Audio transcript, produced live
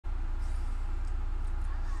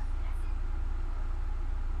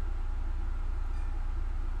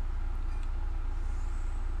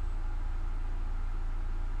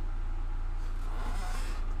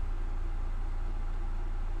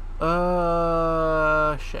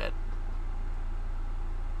Shit.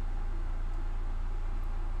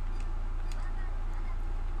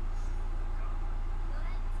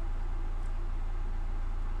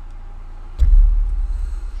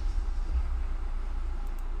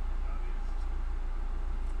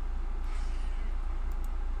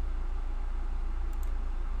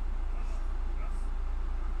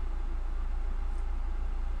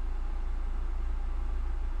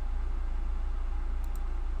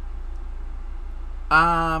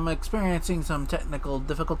 I'm experiencing some technical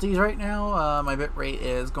difficulties right now. My bitrate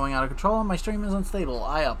is going out of control and my stream is unstable.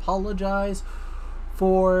 I apologize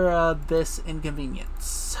for this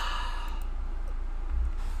inconvenience.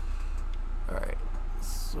 Alright,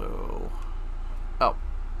 so... Oh.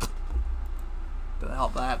 The hell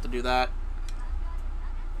did I have to do that?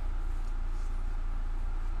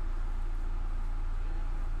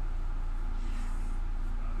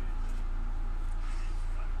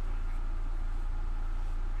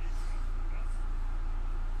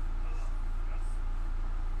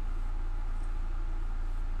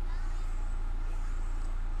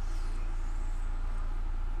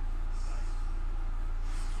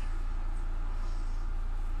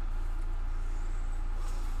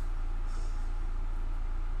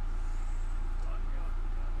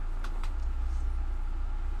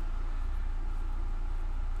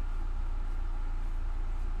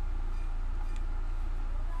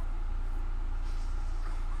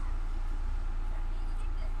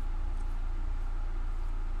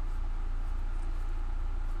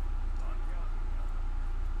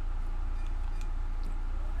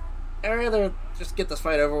 I'd rather just get this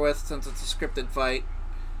fight over with since it's a scripted fight.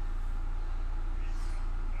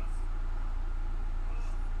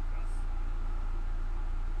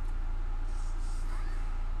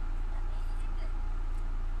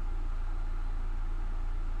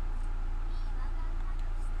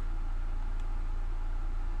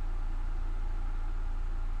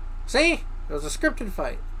 See? It was a scripted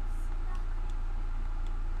fight.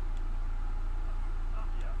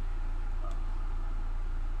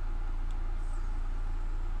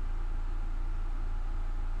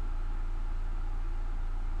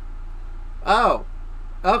 Oh,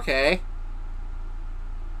 okay.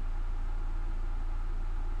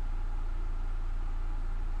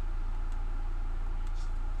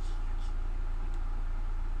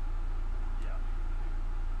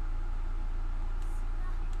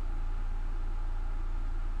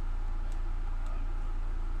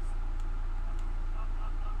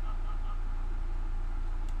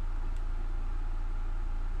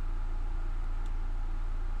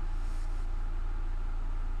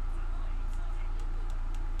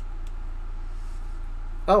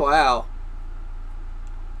 Oh, wow.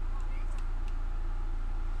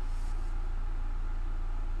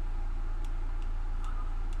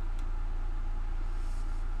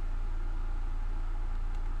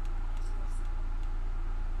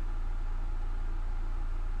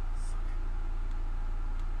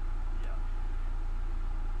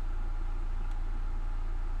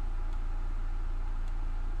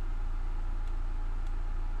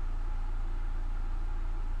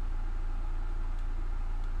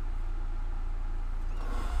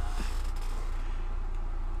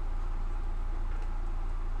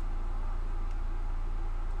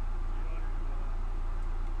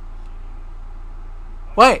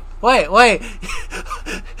 Wait.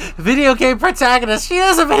 Video game protagonist. She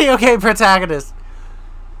is a video game protagonist.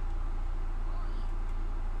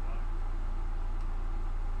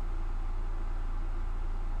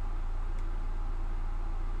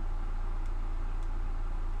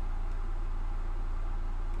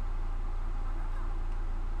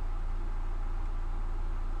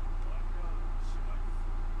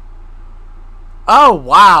 Oh,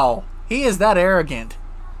 wow. He is that arrogant.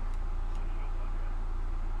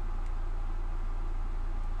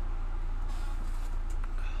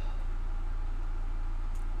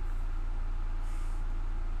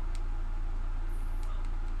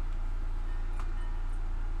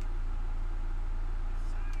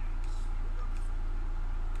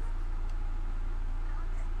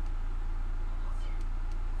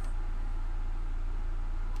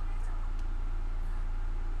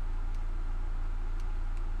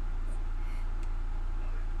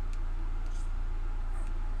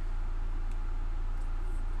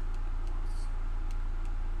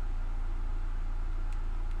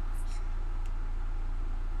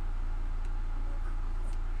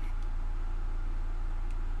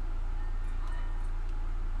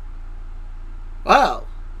 Wow.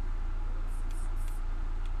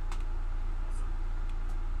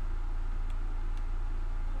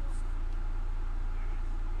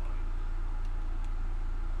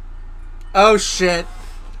 Oh shit.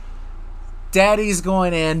 Daddy's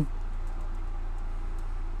going in.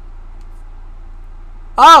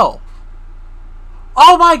 Oh!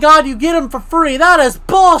 Oh my god, you get him for free! That is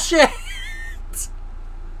bullshit!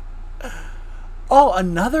 Oh,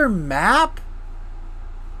 another map?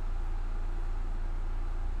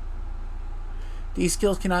 These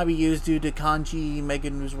skills cannot be used due to kanji Mega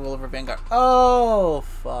News rule over Vanguard. Oh,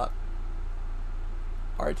 fuck.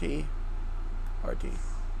 RT. RT.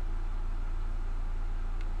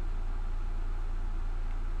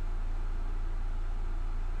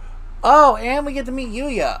 Oh, and we get to meet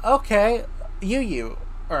Yuya. Okay. Yu.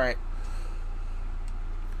 Alright.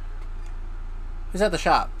 Who's at the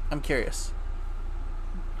shop? I'm curious.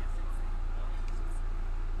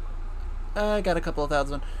 I got a couple of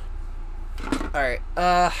thousand. Alright,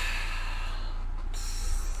 I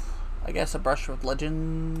guess a brush with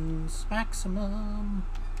Legends Maximum.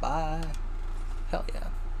 Bye. Hell yeah.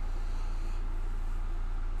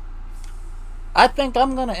 I think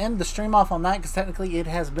I'm gonna end the stream off on that because technically it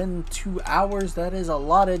has been 2 hours that is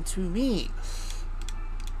allotted to me.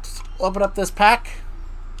 Just open up this pack.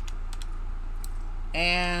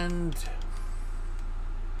 And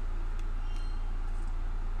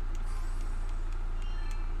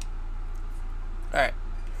alright.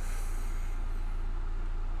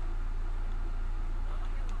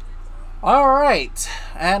 Alright.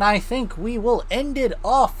 And I think we will end it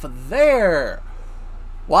off there.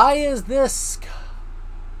 Why is this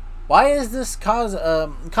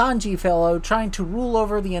kanji fellow trying to rule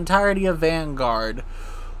over the entirety of Vanguard?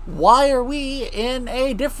 Why are we in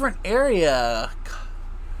a different area?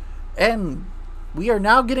 And we are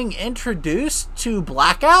now getting introduced to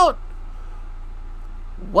Blackout?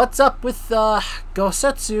 What's up with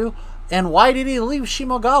Gosetsu? And why did he leave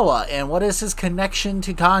Shimogawa? And what is his connection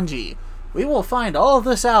to kanji? We will find all of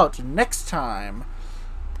this out next time.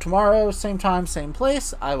 Tomorrow, same time, same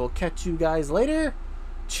place. I will catch you guys later.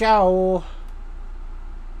 Ciao.